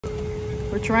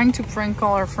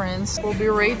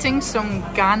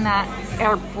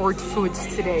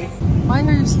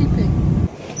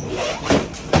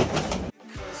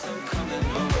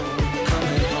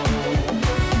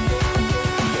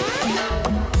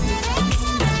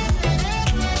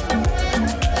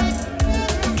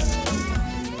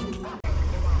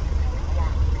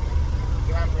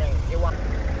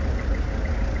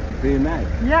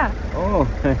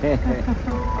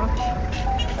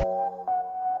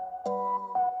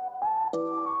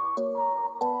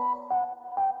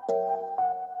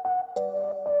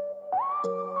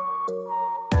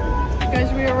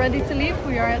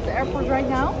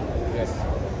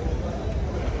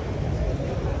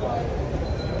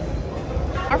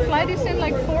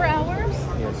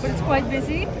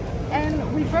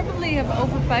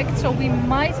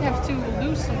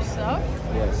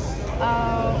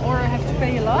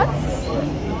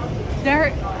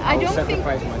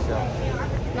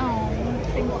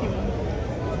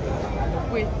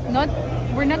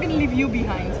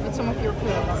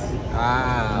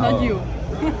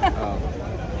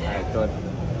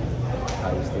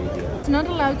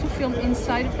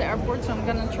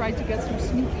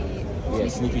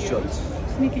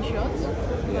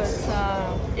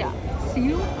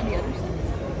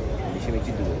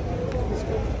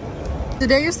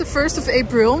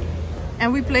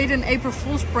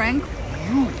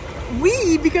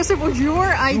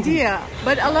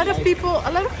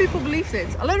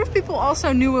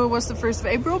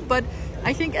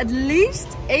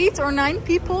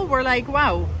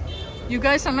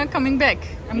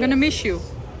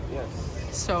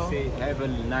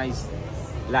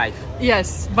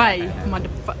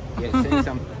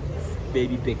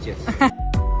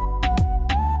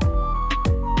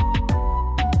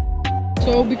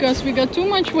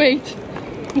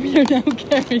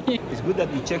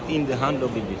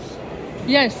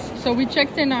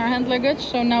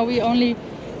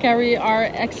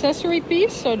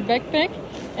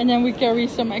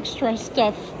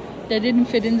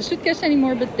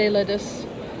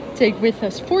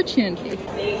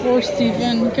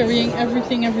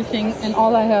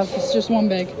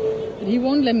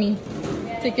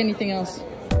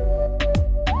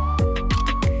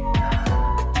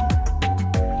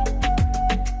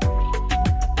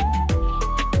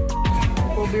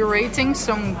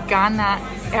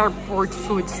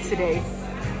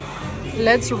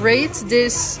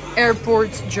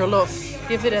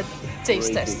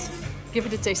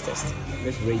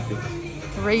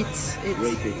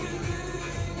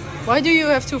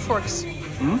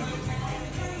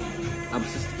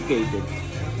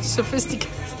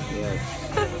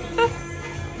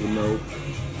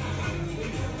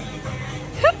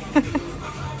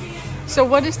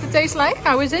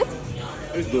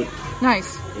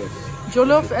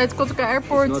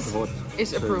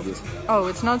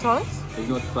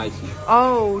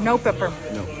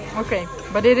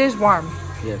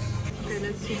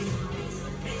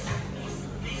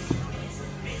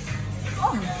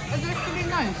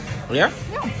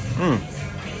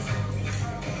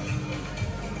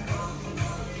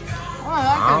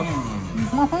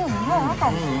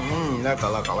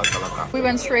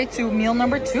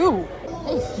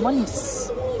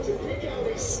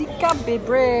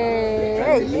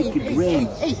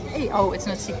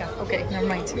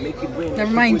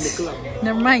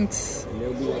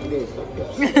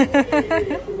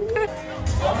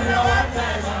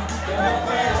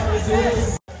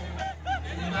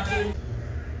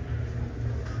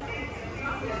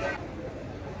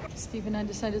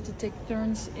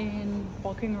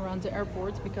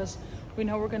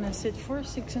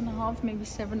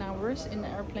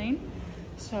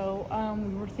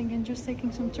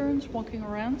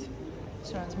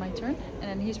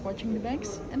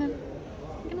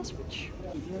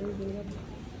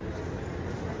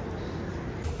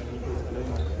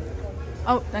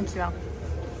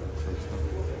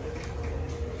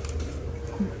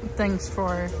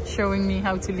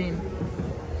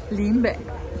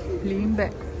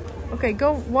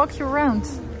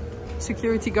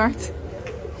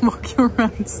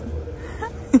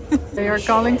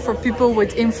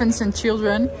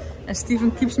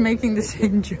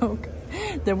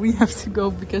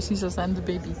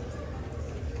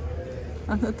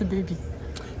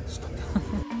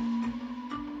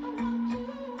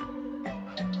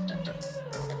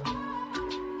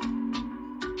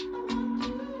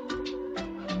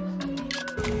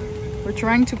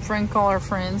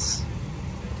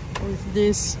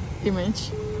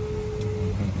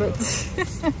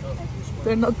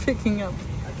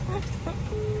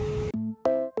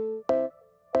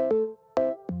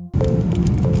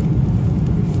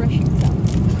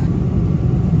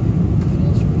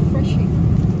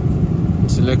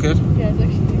het lekker? Yeah, it's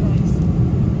actually nice.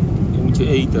 Je moet je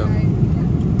eten.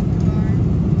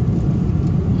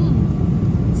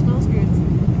 It smells good.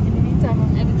 In the meantime,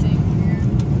 I'm editing here.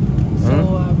 So,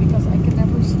 because I can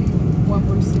never sleep while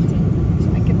we're sitting. So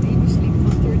I can maybe sleep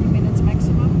for 30 minutes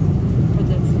maximum, but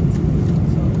that's it.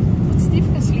 So, but Steve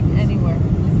can sleep anywhere.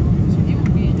 So he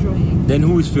will be enjoying. Then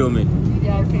who is filming?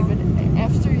 Yeah, okay, but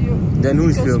after you... Then who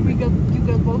is because filming? you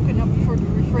got woken up for the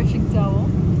refreshing towel.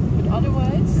 But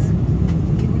otherwise,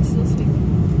 he would still sleep.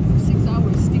 For 6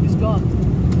 hours, Steve is gone.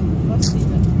 What's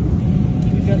Steven?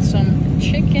 We got some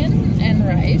chicken and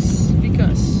rice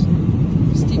because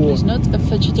Steve is not a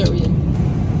vegetarian.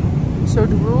 So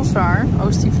the rules are...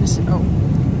 Oh, Steve is... Oh,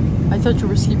 I thought you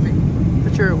were sleeping,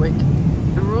 but you're awake.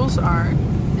 The rules are...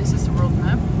 This is the world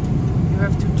map. You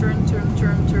have to turn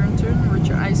with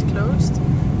your eyes closed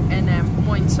and then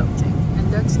point something.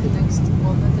 And that's the next...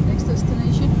 Well, not the next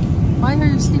destination. Why are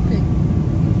you sleeping?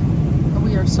 Oh,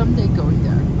 we are someday going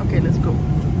there. Okay, let's go.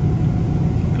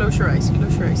 Close your eyes,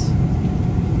 close your eyes.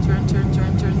 Turn. Turn.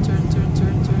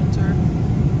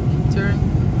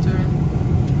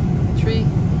 3,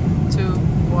 2,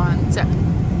 1, tap.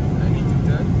 I need to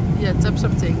tap? Yeah, tap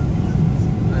something.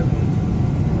 I won't.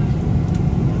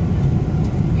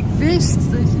 Ik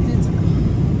wist dat je dit...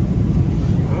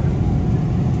 Huh?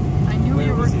 I knew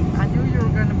you were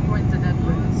gonna point at that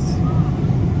place.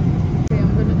 Okay,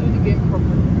 I'm gonna do the game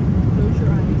properly. Close your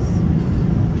eyes.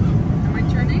 Am I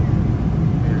turning?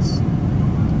 Yes.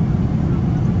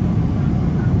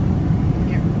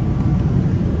 Here.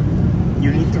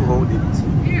 You need to hold it.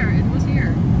 Here, it was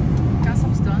here.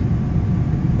 Kazakhstan.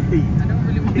 I don't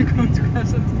really want to go to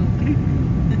Kazakhstan.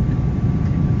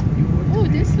 Oh,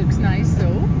 this looks nice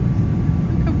though.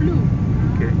 Look how blue.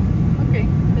 Okay. Okay,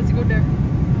 let's go there.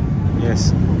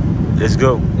 Yes. Let's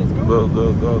go. Let's go.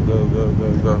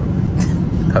 Go.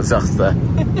 Kazakhstan.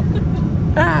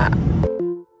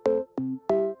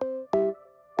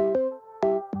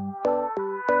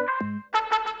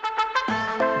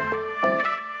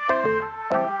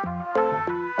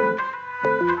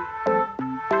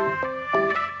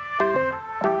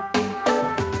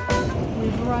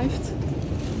 We've arrived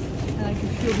and I can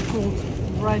feel the cold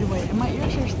right away. And my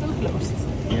ears are still closed.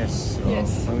 Yes. So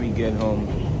Yes. when we get home,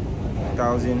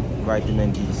 1,000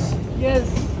 vitamin D's. Yes,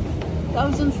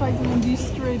 1,000 vitamin D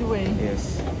straight away.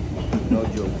 Yes. No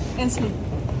jokes. And sleep.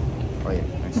 Oh yeah.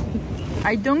 Nice.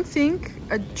 I don't think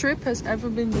a trip has ever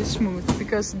been this smooth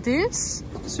because this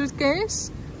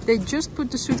suitcase, they just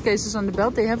put the suitcases on the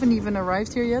belt. They haven't even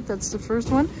arrived here yet. That's the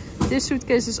first one. This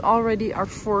suitcase is already our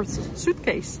 4th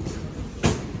suitcase.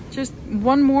 Just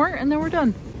one more and then we're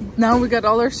done. Now we got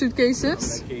all our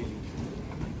suitcases. Like Kaylee.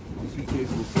 The suitcase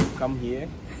will come here,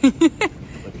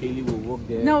 but Kaylee will walk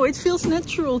there. No, it feels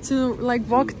natural to like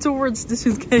walk towards the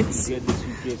suitcase. Get the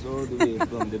suitcase all the way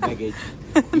from the baggage.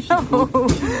 No.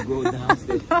 Go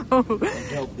downstairs No.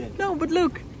 and help them. No, but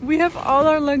look, we have all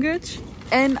our luggage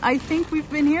and I think we've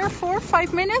been here for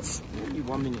 5 minutes. Maybe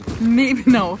 1 minute. Maybe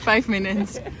no, 5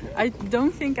 minutes. I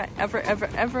don't think I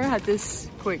ever had this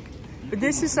quick. But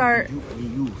this is our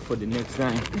For the next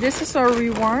time. this is our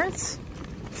reward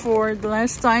for the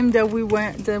last time that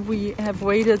we have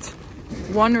waited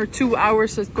 1 or 2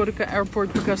 hours at Kotka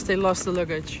airport because they lost the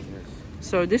luggage. Yes.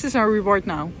 So this is our reward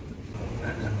now.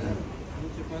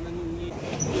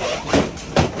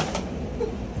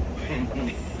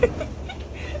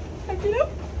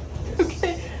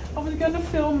 Okay, I was gonna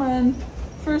film an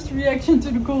first reaction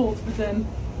to the cold, but then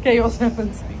chaos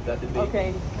happened. We got the baby.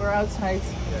 Okay, we're outside.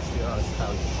 Yes, we are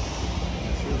outside.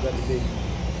 Still got the baby.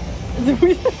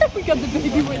 We got the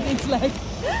baby with its leg.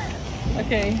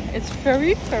 Okay, it's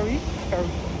very.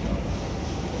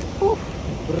 Ooh.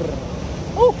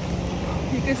 Ooh.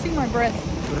 You can see my breath.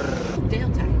 Tail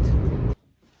tight.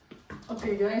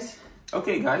 Okay, guys.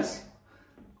 Okay, guys.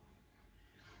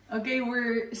 Okay,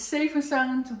 we're safe and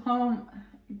sound home.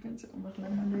 Ik ben wat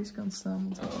lang aan deze kant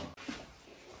staan.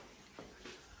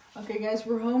 Okay, guys,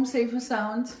 we're home safe and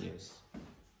sound. Yes.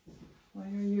 Why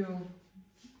are you?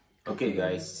 Okay,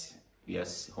 guys.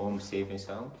 Yes, home safe and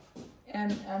sound.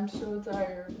 And I'm so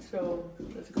tired, so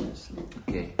let's go to sleep.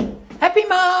 Okay. Happy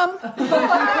mom!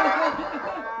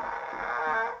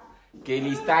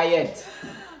 Kaylee's tired.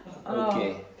 Oh.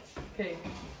 Okay. Okay,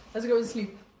 let's go to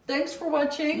sleep. Thanks for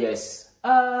watching. Yes.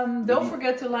 Don't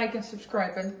forget to like and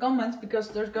subscribe and comment because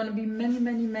there's gonna be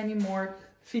many more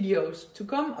videos to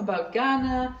come about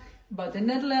Ghana, about the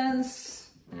Netherlands,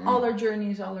 all our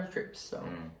journeys, all our trips. So.